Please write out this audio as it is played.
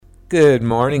Good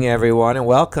morning, everyone, and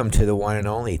welcome to the one and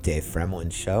only Dave Fremlin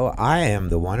Show. I am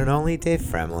the one and only Dave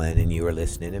Fremlin, and you are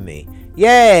listening to me.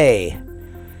 Yay!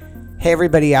 Hey,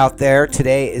 everybody out there.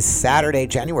 Today is Saturday,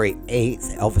 January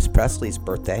 8th, Elvis Presley's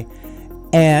birthday,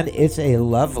 and it's a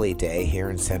lovely day here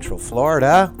in Central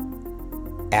Florida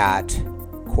at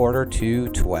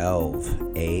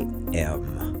 11:45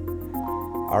 a.m.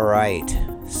 All right,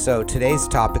 so today's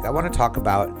topic, I want to talk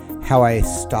about how I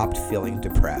stopped feeling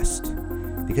depressed.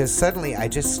 Because suddenly I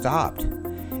just stopped.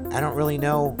 I don't really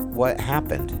know what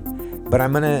happened. But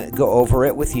I'm going to go over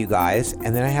it with you guys.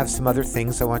 And then I have some other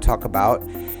things I want to talk about.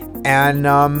 And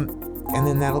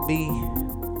then that'll be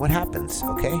what happens,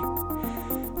 okay?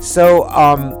 So,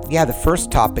 the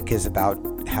first topic is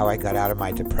about how I got out of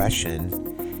my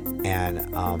depression. And,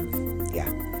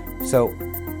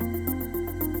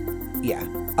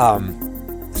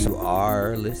 you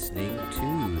are listening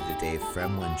to the Dave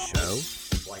Fremlin Show.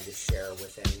 To share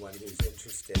with anyone who's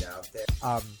interested out there.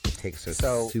 Takes a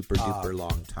super duper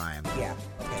long time to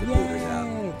boot it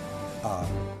up.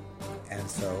 And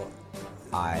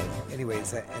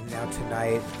now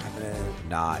tonight I'm gonna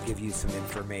not give you some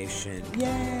information.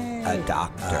 Yay! A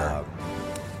doctor,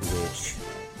 which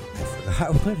I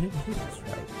forgot what it is.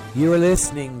 Right? You are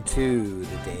listening to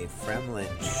the Dave Fremlin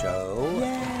Show.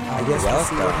 Yeah. I guess we'll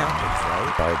see what happens.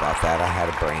 Right? Sorry about that. I had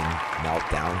a brain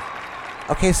meltdown.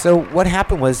 Okay, so what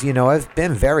happened was, I've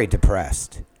been very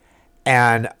depressed.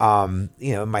 And,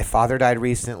 my father died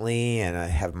recently, and I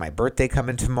have my birthday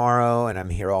coming tomorrow, and I'm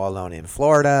here all alone in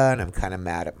Florida, and I'm kind of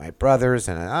mad at my brothers,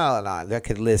 and I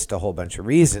could list a whole bunch of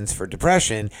reasons for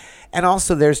depression. And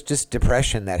also there's just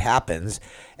depression that happens.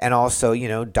 And also,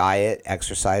 diet,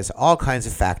 exercise, all kinds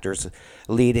of factors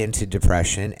lead into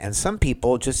depression. And some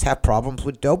people just have problems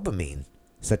with dopamine,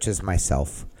 such as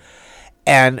myself.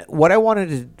 And what I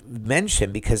wanted to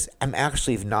mention, because I'm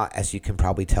actually not, as you can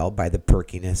probably tell by the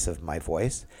perkiness of my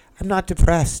voice, I'm not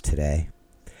depressed today.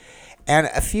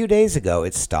 And a few days ago,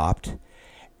 it stopped.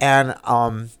 And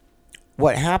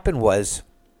what happened was,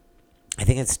 I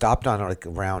think it stopped on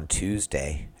around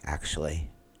Tuesday, actually.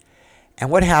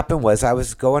 And what happened was, I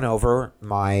was going over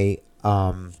how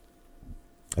am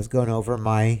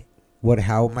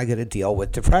I going to deal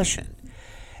with depression?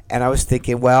 And I was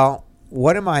thinking, well,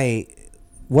 what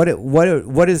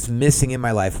is missing in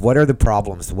my life? What are the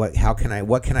problems? What can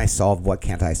I solve? What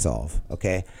can't I solve?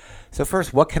 Okay. So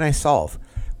first, what can I solve?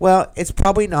 Well, it's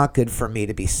probably not good for me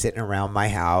to be sitting around my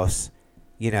house.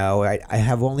 I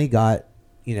have only got,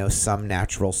 some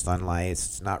natural sunlight.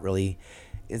 It's not really,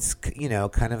 it's,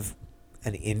 kind of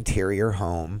an interior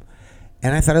home.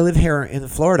 And I thought I live here in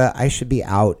Florida. I should be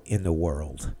out in the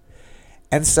world.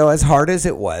 And so as hard as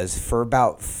it was for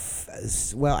about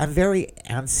I'm very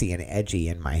antsy and edgy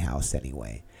in my house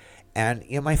anyway. And,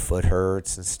 my foot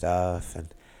hurts and stuff.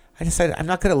 And I decided I'm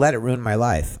not going to let it ruin my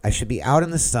life. I should be out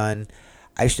in the sun.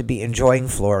 I should be enjoying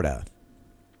Florida.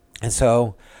 And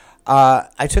so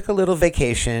I took a little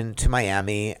vacation to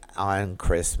Miami on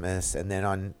Christmas and then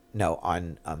on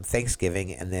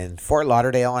Thanksgiving, and then Fort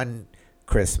Lauderdale on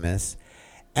Christmas.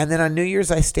 And then on New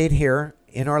Year's, I stayed here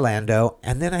in Orlando,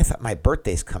 and then I thought my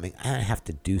birthday's coming. I have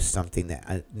to do something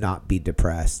that not be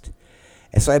depressed.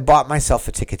 And so I bought myself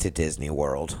a ticket to Disney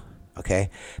World, okay?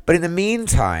 But in the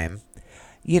meantime,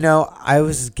 I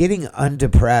was getting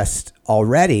undepressed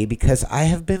already because I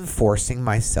have been forcing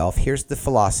myself. Here's the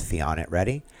philosophy on it.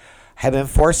 Ready? I have been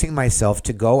forcing myself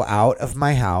to go out of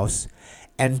my house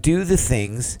and do the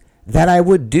things that I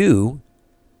would do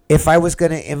if I was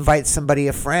going to invite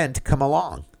a friend to come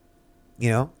along,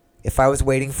 If I was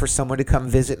waiting for someone to come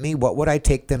visit me, what would I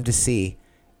take them to see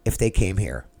if they came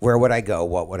here? Where would I go?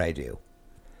 What would I do?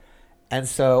 And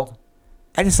so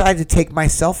I decided to take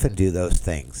myself and do those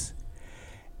things.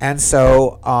 And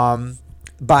so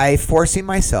by forcing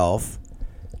myself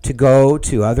to go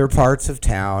to other parts of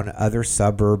town, other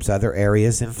suburbs, other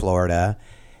areas in Florida,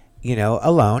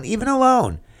 alone,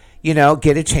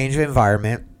 get a change of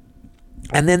environment.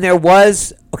 And then there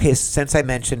was, since I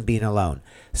mentioned being alone.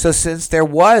 So since there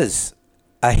was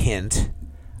a hint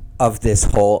of this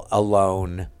whole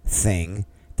alone thing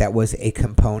that was a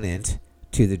component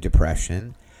to the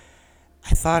depression,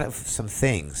 I thought of some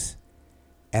things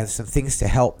and some things to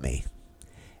help me.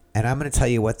 And I'm going to tell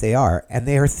you what they are. And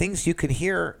they are things you can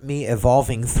hear me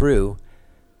evolving throughout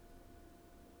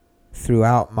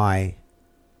my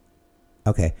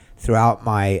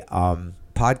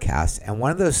podcast. And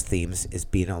one of those themes is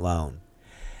being alone.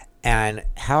 And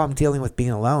how I'm dealing with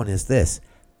being alone is this.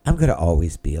 I'm going to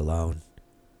always be alone.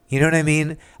 You know what I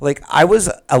mean? Like, I was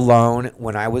alone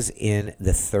when I was in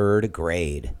the 3rd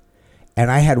grade. And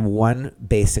I had one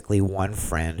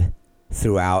friend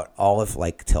throughout all of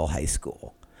like till high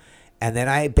school. And then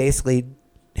I basically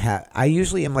I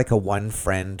usually am like a one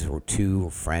friend or two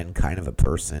friend kind of a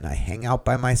person. I hang out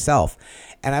by myself.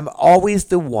 And I'm always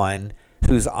the one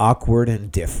who's awkward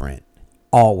and different.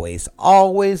 Always,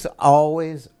 always,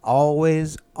 always,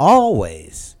 always,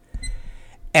 always.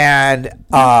 And,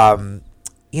 I'm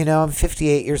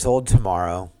 58 years old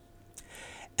tomorrow.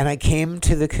 And I came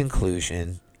to the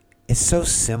conclusion, it's so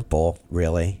simple,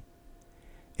 really.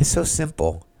 It's so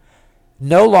simple.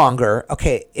 No longer,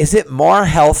 okay, is it more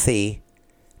healthy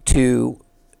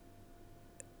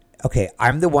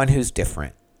I'm the one who's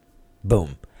different.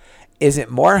 Boom. Is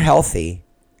it more healthy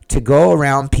to go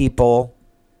around people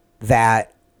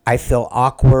that I feel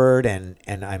awkward and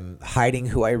I'm hiding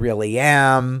who I really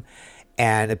am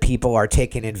and people are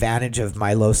taking advantage of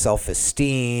my low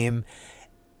self-esteem?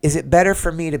 Is it better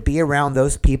for me to be around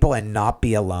those people and not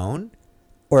be alone?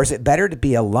 Or is it better to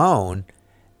be alone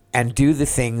and do the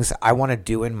things I want to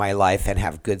do in my life and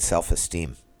have good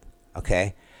self-esteem?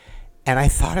 Okay? And I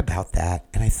thought about that,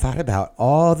 and I thought about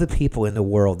all the people in the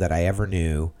world that I ever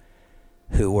knew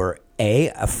who were A,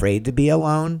 afraid to be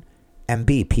alone, and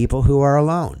B, people who are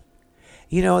alone.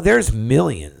 There's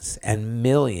millions and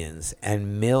millions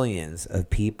and millions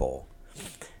of people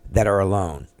that are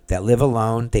alone, that live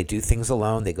alone, they do things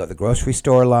alone, they go to the grocery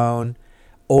store alone,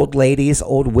 old ladies,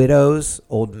 old widows,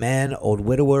 old men, old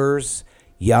widowers,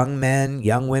 young men,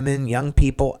 young women, young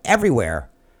people, everywhere.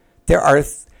 There are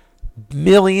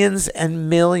millions and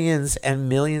millions and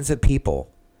millions of people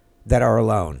that are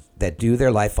alone, that do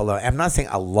their life alone. I'm not saying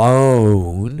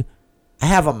alone. I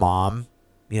have a mom,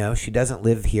 she doesn't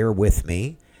live here with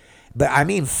me, but I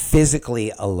mean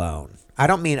physically alone. I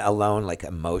don't mean alone like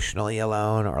emotionally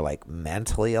alone or like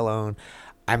mentally alone.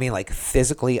 I mean like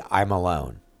physically I'm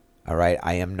alone. All right.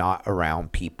 I am not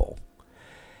around people.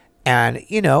 And,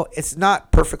 it's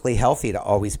not perfectly healthy to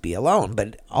always be alone,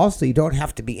 but also you don't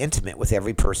have to be intimate with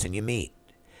every person you meet.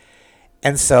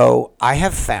 And so I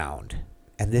have found,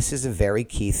 and this is a very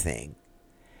key thing,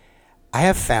 I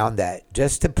have found that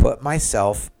just to put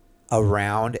myself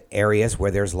around areas where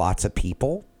there's lots of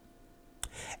people,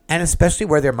 and especially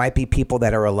where there might be people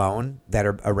that are alone, that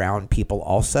are around people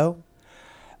also,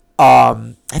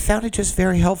 I found it just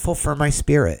very helpful for my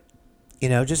spirit.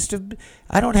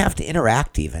 I don't have to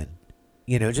interact even,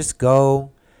 just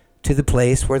go to the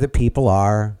place where the people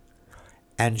are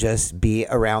and just be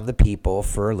around the people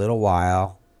for a little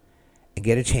while and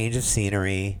get a change of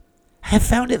scenery. I have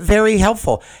found it very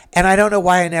helpful. And I don't know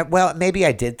why maybe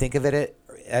I did think of it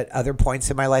at other points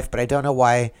in my life, but I don't know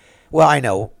why. Well, I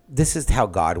know this is how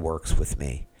God works with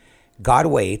me. God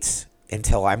waits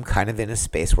until I'm kind of in a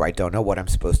space where I don't know what I'm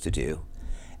supposed to do.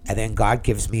 And then God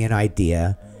gives me an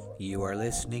idea. You are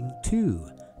listening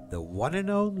to the one and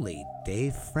only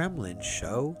Dave Fremlin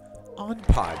Show on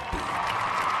Podbean.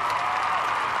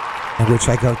 In which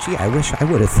I go, gee, I wish I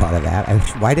would have thought of that.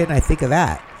 Why didn't I think of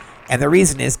that? And the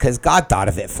reason is because God thought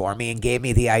of it for me and gave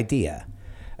me the idea.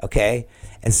 Okay?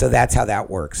 And so that's how that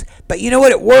works. But you know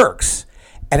what? It works.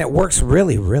 And it works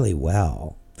really, really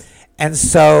well. And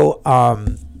so,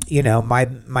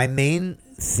 my main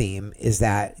theme is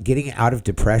that getting out of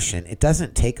depression, it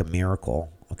doesn't take a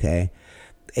miracle. Okay,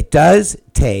 it does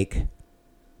take,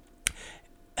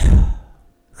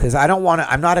 because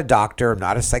I'm not a doctor, I'm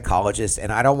not a psychologist,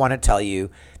 and I don't want to tell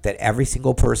you that every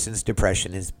single person's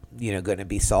depression is, going to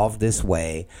be solved this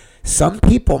way. Some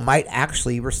people might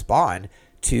actually respond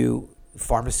to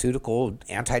pharmaceutical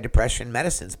antidepressant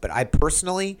medicines, but I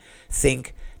personally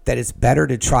think that it's better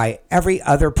to try every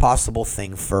other possible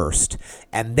thing first,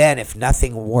 and then if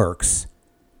nothing works,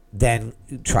 then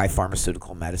try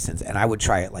pharmaceutical medicines. And I would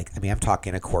try it I'm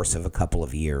talking a course of a couple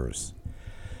of years.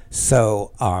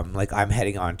 So, I'm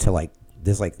heading on to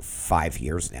this 5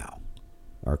 years now.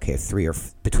 Okay,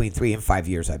 between 3 and 5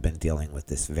 years I've been dealing with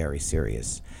this very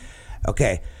serious.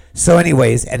 Okay, so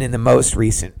anyways, and in the most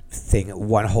recent thing,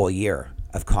 1 whole year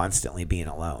of constantly being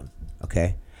alone.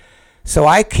 Okay, so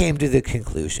I came to the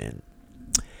conclusion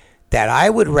that I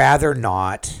would rather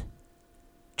not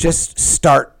just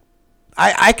start.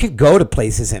 I could go to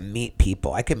places and meet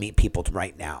people. I could meet people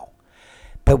right now.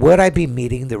 But would I be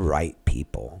meeting the right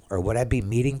people? Or would I be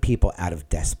meeting people out of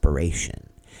desperation?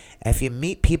 And if you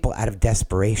meet people out of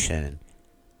desperation,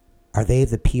 are they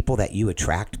the people that you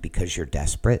attract because you're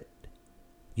desperate?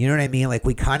 You know what I mean?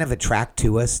 We kind of attract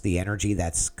to us the energy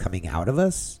that's coming out of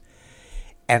us.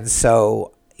 And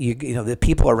so, the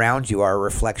people around you are a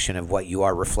reflection of what you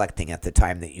are reflecting at the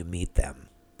time that you meet them.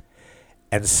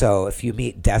 And so if you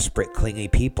meet desperate, clingy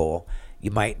people,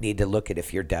 you might need to look at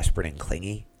if you're desperate and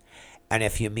clingy. And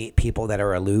if you meet people that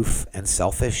are aloof and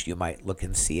selfish, you might look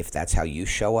and see if that's how you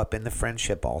show up in the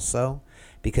friendship also,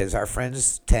 because our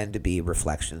friends tend to be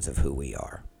reflections of who we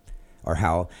are, or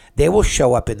how they will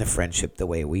show up in the friendship the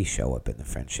way we show up in the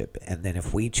friendship. And then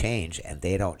if we change and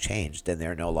they don't change, then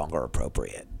they're no longer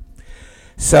appropriate.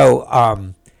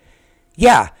 So,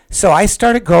 so I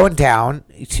started going down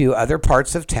to other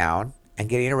parts of town and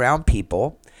getting around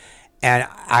people. And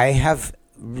I have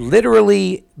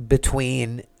literally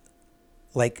between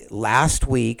like last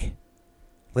week,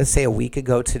 let's say a week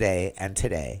ago today and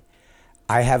today,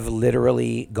 I have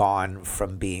literally gone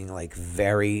from being like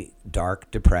very dark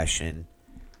depression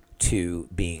to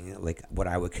being like what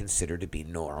I would consider to be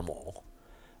normal.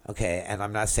 Okay. And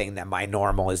I'm not saying that my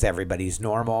normal is everybody's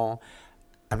normal.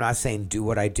 I'm not saying do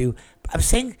what I do. I'm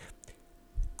saying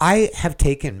I have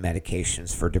taken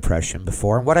medications for depression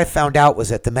before. And what I found out was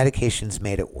that the medications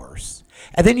made it worse.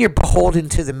 And then you're beholden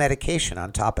to the medication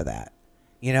on top of that,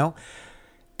 you know?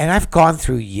 And I've gone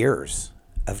through years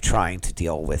of trying to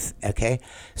deal with, okay?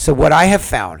 So what I have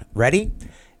found, ready?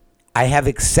 I have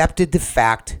accepted the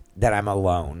fact that I'm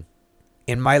alone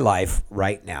in my life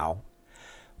right now.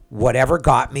 Whatever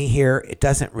got me here, it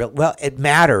doesn't it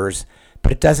matters,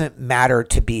 but it doesn't matter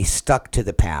to be stuck to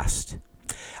the past.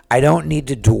 I don't need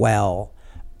to dwell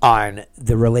on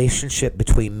the relationship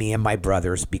between me and my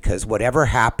brothers, because whatever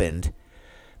happened,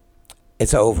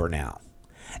 it's over now.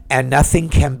 And nothing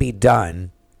can be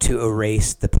done to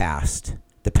erase the past.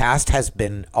 The past has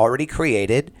been already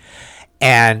created.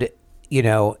 And, you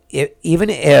know, even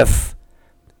if,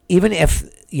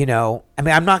 you know, I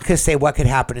mean, I'm not going to say what could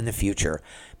happen in the future,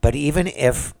 but even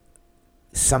if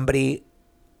somebody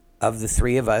of the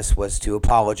three of us was to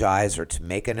apologize or to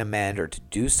make an amend or to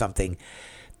do something,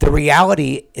 the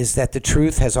reality is that the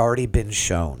truth has already been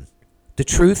shown. The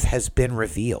truth has been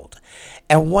revealed.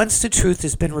 And once the truth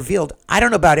has been revealed, I don't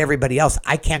know about everybody else,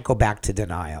 I can't go back to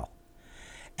denial.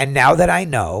 And now that I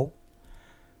know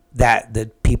that the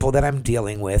people that I'm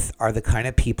dealing with are the kind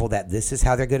of people that this is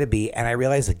how they're going to be, and I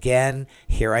realize again,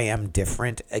 here I am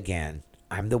different again.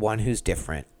 I'm the one who's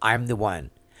different. I'm the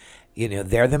one. You know,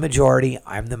 they're the majority,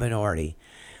 I'm the minority.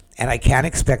 And I can't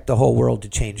expect the whole world to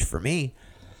change for me.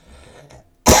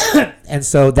 And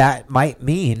so that might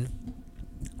mean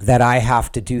that I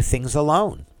have to do things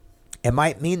alone. It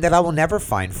might mean that I will never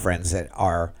find friends that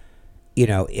are, you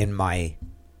know, in my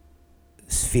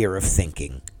sphere of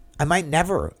thinking. I might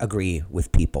never agree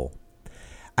with people.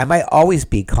 I might always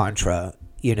be contra,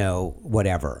 you know,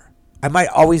 whatever. I might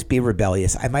always be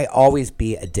rebellious. I might always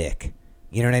be a dick.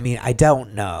 You know what I mean? I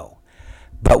don't know.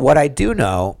 But what I do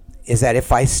know is that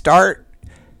if I start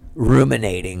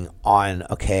ruminating on,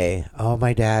 okay, oh,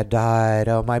 my dad died.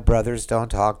 Oh, my brothers don't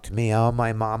talk to me. Oh,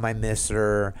 my mom, I miss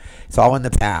her. It's all in the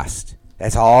past.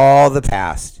 That's all the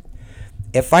past.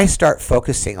 If I start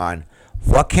focusing on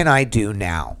what can I do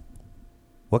now?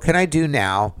 What can I do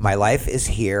now? My life is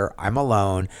here. I'm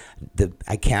alone.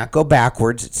 I can't go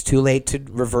backwards. It's too late to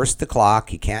reverse the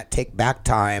clock. You can't take back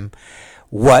time.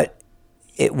 What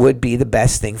it would be the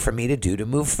best thing for me to do to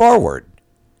move forward.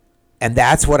 And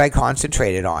that's what I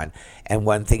concentrated on. And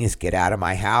one thing is get out of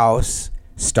my house,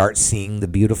 start seeing the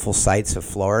beautiful sights of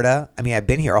Florida. I mean, I've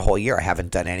been here a whole year. I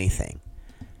haven't done anything.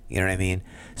 You know what I mean?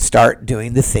 Start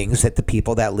doing the things that the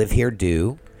people that live here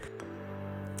do.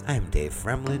 I'm Dave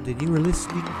Fremland, and you are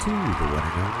listening to the one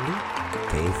and only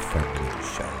Dave Fremland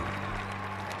Show.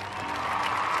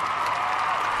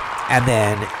 And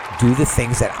then do the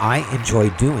things that I enjoy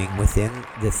doing within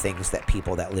the things that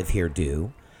people that live here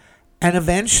do. And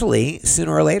eventually,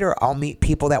 sooner or later, I'll meet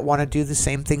people that want to do the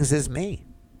same things as me.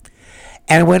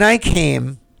 And when I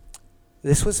came,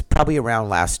 this was probably around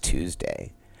last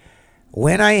Tuesday,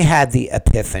 when I had the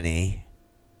epiphany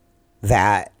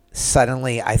that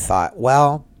suddenly I thought,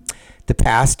 well, the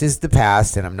past is the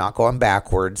past and I'm not going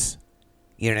backwards.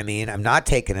 You know what I mean? I'm not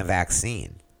taking a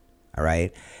vaccine. All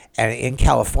right. And in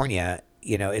California,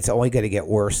 you know, it's only going to get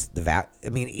worse.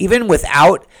 Even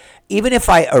if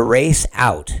I erase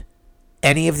out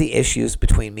any of the issues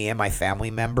between me and my family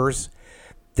members,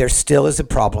 there still is a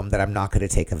problem that I'm not going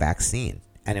to take a vaccine.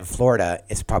 And in Florida,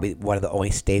 it's probably one of the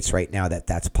only states right now that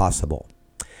that's possible.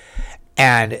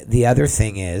 And the other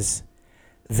thing is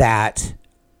that,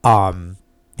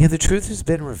 the truth has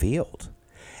been revealed.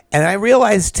 And I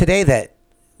realized today that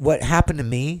what happened to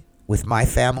me with my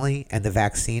family and the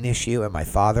vaccine issue and my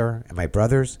father and my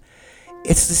brothers,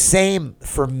 it's the same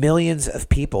for millions of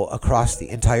people across the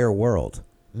entire world.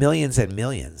 Millions and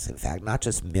millions. In fact, not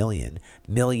just millions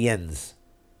and millions.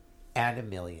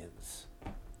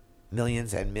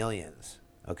 Millions and millions.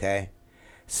 Okay?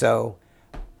 So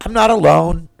I'm not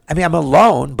alone. I mean, I'm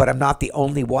alone, but I'm not the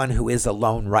only one who is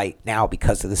alone right now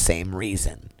because of the same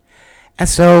reason. And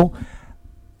so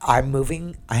I'm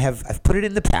moving. I've put it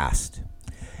in the past,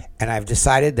 and I've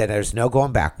decided that there's no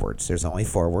going backwards. There's only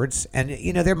forwards. And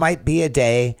there might be a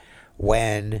day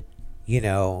when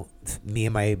me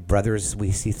and my brothers,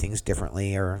 we see things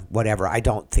differently or whatever. I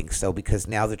don't think so, because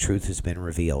now the truth has been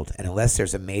revealed, and unless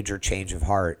there's a major change of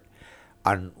heart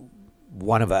on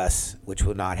one of us, which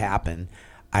will not happen,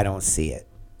 I don't see it.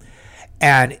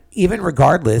 And even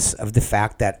regardless of the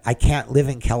fact that I can't live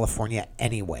in California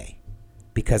anyway,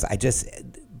 because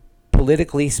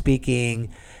politically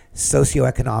speaking,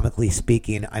 socioeconomically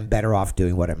speaking, I'm better off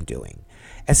doing what I'm doing.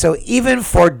 And so even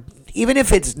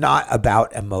if it's not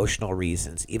about emotional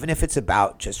reasons, even if it's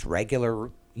about just regular,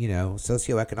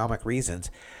 socioeconomic reasons,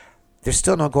 there's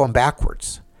still no going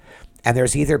backwards. And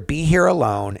there's either be here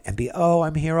alone and be, oh,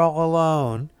 I'm here all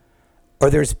alone, or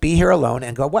there's be here alone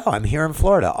and go, wow, I'm here in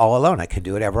Florida all alone. I can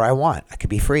do whatever I want. I can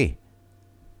be free.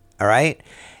 All right?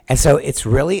 And so it's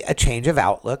really a change of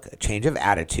outlook, a change of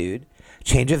attitude,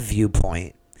 change of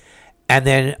viewpoint, and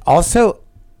then also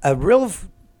a real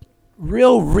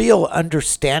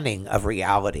understanding of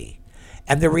reality.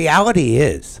 And the reality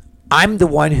is, I'm the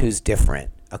one who's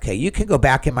different. Okay, you can go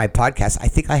back in my podcast. I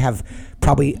think I have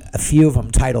probably a few of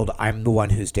them titled, I'm the one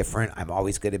who's different. I'm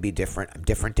always going to be different. I'm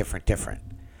different.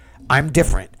 I'm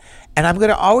different. And I'm going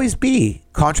to always be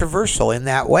controversial in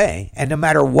that way. And no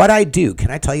matter what I do,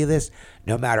 can I tell you this?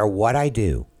 No matter what I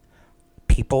do,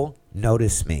 people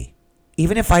notice me.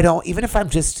 Even if I'm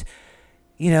just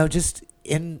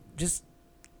in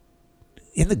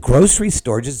the grocery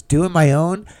store, just doing my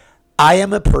own, I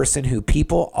am a person who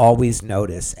people always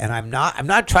notice. And I'm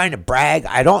not trying to brag.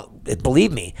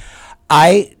 Believe me,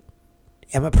 I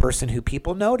am a person who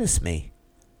people notice me.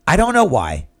 I don't know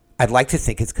why. I'd like to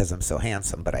think it's because I'm so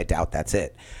handsome, but I doubt that's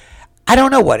it. I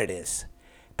don't know what it is,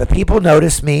 but people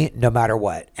notice me no matter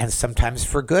what, and sometimes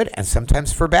for good and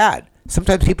sometimes for bad.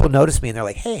 Sometimes people notice me and they're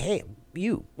like, hey,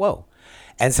 you, whoa.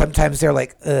 And sometimes they're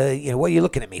like, what are you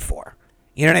looking at me for?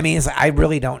 You know what I mean? It's like, I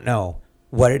really don't know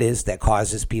what it is that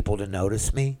causes people to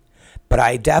notice me, but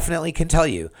I definitely can tell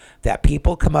you that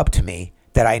people come up to me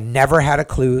that I never had a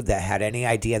clue, that had any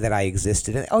idea that I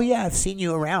existed. And, oh yeah, I've seen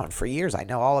you around for years. I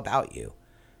know all about you.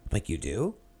 Like, you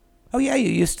do? Oh yeah, you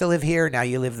used to live here. Now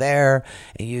you live there.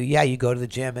 And you go to the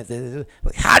gym. Like,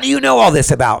 how do you know all this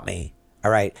about me?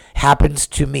 All right. Happens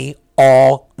to me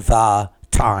all the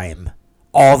time.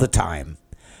 All the time.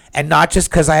 And not just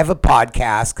because I have a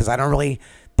podcast, because I don't really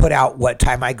put out what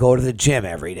time I go to the gym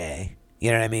every day.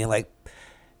 You know what I mean? Like,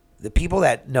 the people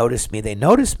that notice me, they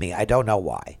notice me. I don't know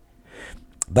why.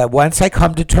 But once I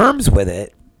come to terms with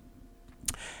it,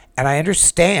 and I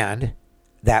understand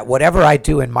that whatever I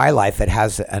do in my life, it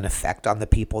has an effect on the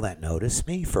people that notice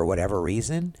me for whatever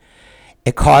reason,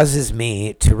 it causes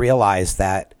me to realize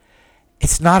that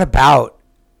it's not about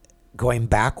going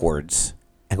backwards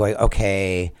and going,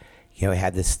 okay, I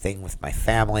had this thing with my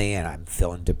family and I'm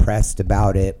feeling depressed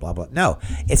about it, blah, blah. No,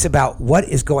 it's about what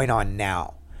is going on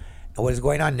now. And what is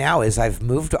going on now is I've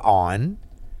moved on,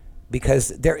 because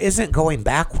there isn't going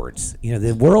backwards.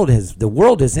 The world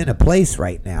is in a place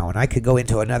right now, and I could go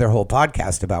into another whole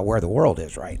podcast about where the world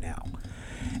is right now.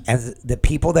 And the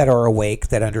people that are awake,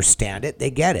 that understand it, they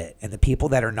get it. And the people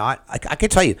that are not, I can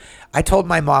tell you, I told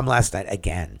my mom last night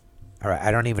again, all right,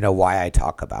 I don't even know why I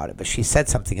talk about it, but she said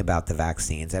something about the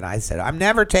vaccines, and I said, I'm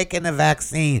never taking the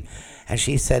vaccine. And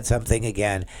she said something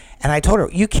again, and I told her,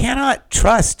 you cannot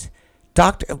trust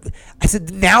doctor. I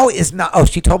said, now is not. Oh,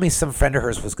 she told me some friend of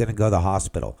hers was going to go to the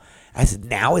hospital. I said,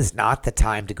 now is not the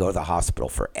time to go to the hospital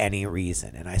for any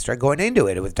reason. And I started going into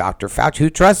it with Dr. Fauci, who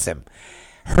trusts him.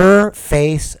 Her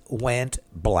face went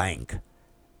blank.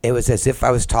 It was as if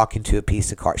I was talking to a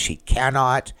piece of car. She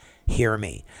cannot hear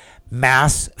me.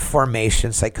 Mass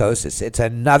formation psychosis. It's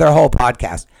another whole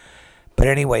podcast. But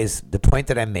anyways, the point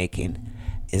that I'm making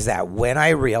is that when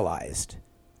I realized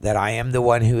that I am the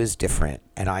one who is different,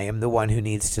 and I am the one who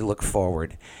needs to look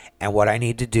forward, and what I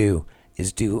need to do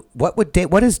is do what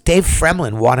does Dave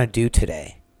Fremlin want to do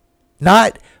today?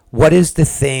 Not what is the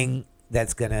thing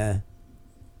that's gonna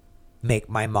make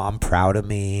my mom proud of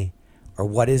me, or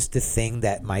what is the thing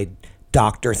that my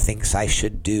doctor thinks I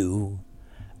should do,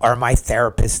 or my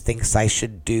therapist thinks I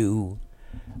should do,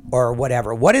 or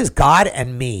whatever. What is God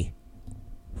and me?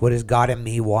 What does God and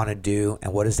me want to do,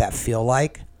 and what does that feel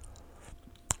like?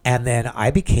 And then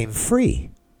I became free.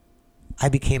 I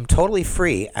became totally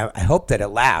free. I hope that it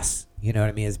lasts. You know what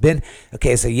I mean? It's been,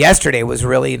 okay, so yesterday was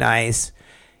really nice.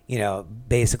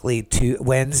 Basically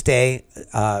Wednesday,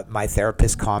 my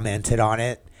therapist commented on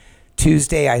it.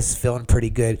 Tuesday, I was feeling pretty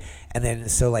good. And then,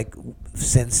 so like,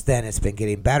 since then, it's been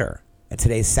getting better. And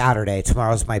today's Saturday.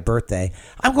 Tomorrow's my birthday.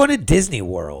 I'm going to Disney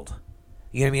World.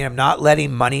 You know what I mean? I'm not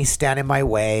letting money stand in my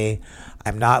way.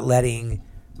 I'm not letting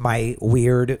my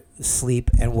weird sleep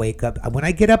and wake up. When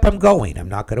I get up, I'm going. I'm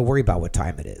not going to worry about what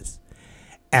time it is.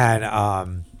 And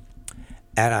I'm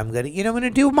going to, I'm going to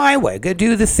do my way. I'm going to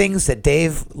do the things that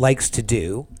Dave likes to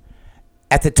do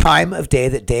at the time of day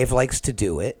that Dave likes to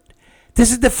do it.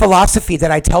 This is the philosophy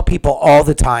that I tell people all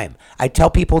the time. I tell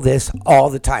people this all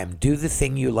the time. Do the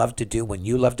thing you love to do when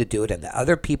you love to do it, and the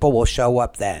other people will show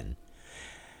up then.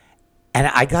 And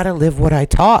I got to live what I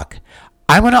talk.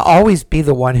 I'm going to always be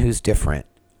the one who's different.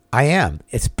 I am.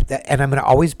 And I'm going to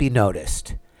always be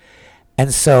noticed.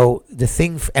 And so the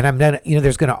thing, and I'm going to,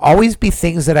 there's going to always be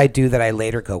things that I do that I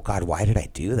later go, God, why did I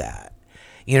do that?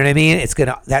 You know what I mean?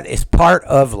 That is part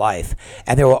of life.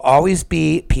 And there will always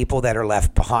be people that are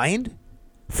left behind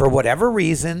for whatever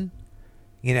reason.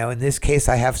 In this case,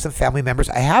 I have some family members.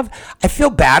 I feel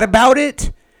bad about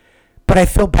it, but I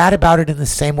feel bad about it in the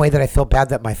same way that I feel bad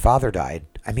that my father died.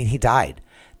 I mean, he died.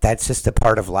 That's just a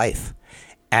part of life.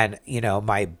 And,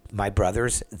 my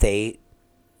brothers, they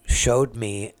showed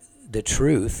me the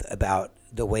truth about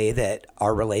the way that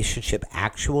our relationship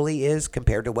actually is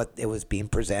compared to what it was being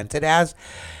presented as.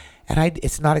 And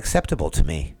it's not acceptable to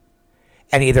me.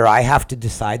 And either I have to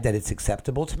decide that it's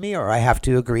acceptable to me, or I have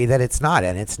to agree that it's not,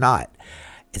 and it's not.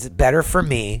 It's better for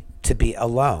me to be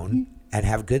alone and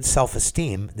have good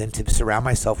self-esteem than to surround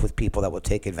myself with people that will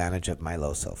take advantage of my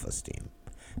low self-esteem,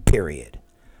 period.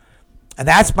 And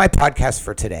that's my podcast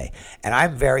for today. And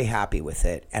I'm very happy with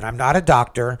it. And I'm not a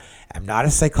doctor. I'm not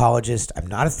a psychologist. I'm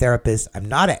not a therapist. I'm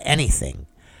not anything.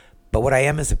 But what I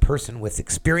am is a person with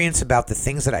experience about the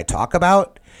things that I talk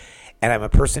about. And I'm a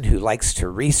person who likes to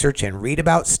research and read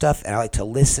about stuff. And I like to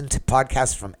listen to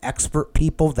podcasts from expert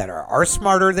people that are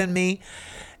smarter than me.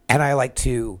 And I like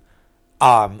to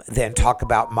then talk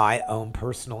about my own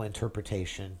personal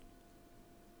interpretation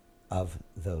of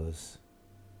those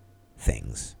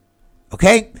things.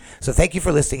 Okay? So thank you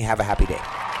for listening. Have a happy day.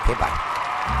 Okay, bye.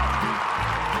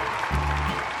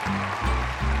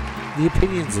 The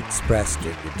opinions expressed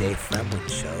in the Dave Fremlin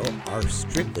Show are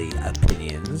strictly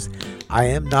opinions. I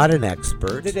am not an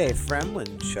expert. The Dave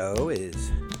Fremlin Show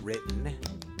is written,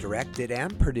 directed,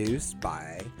 and produced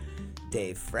by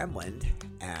Dave Fremlin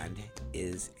and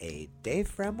is a Dave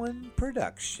Fremlin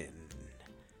production.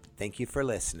 Thank you for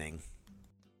listening.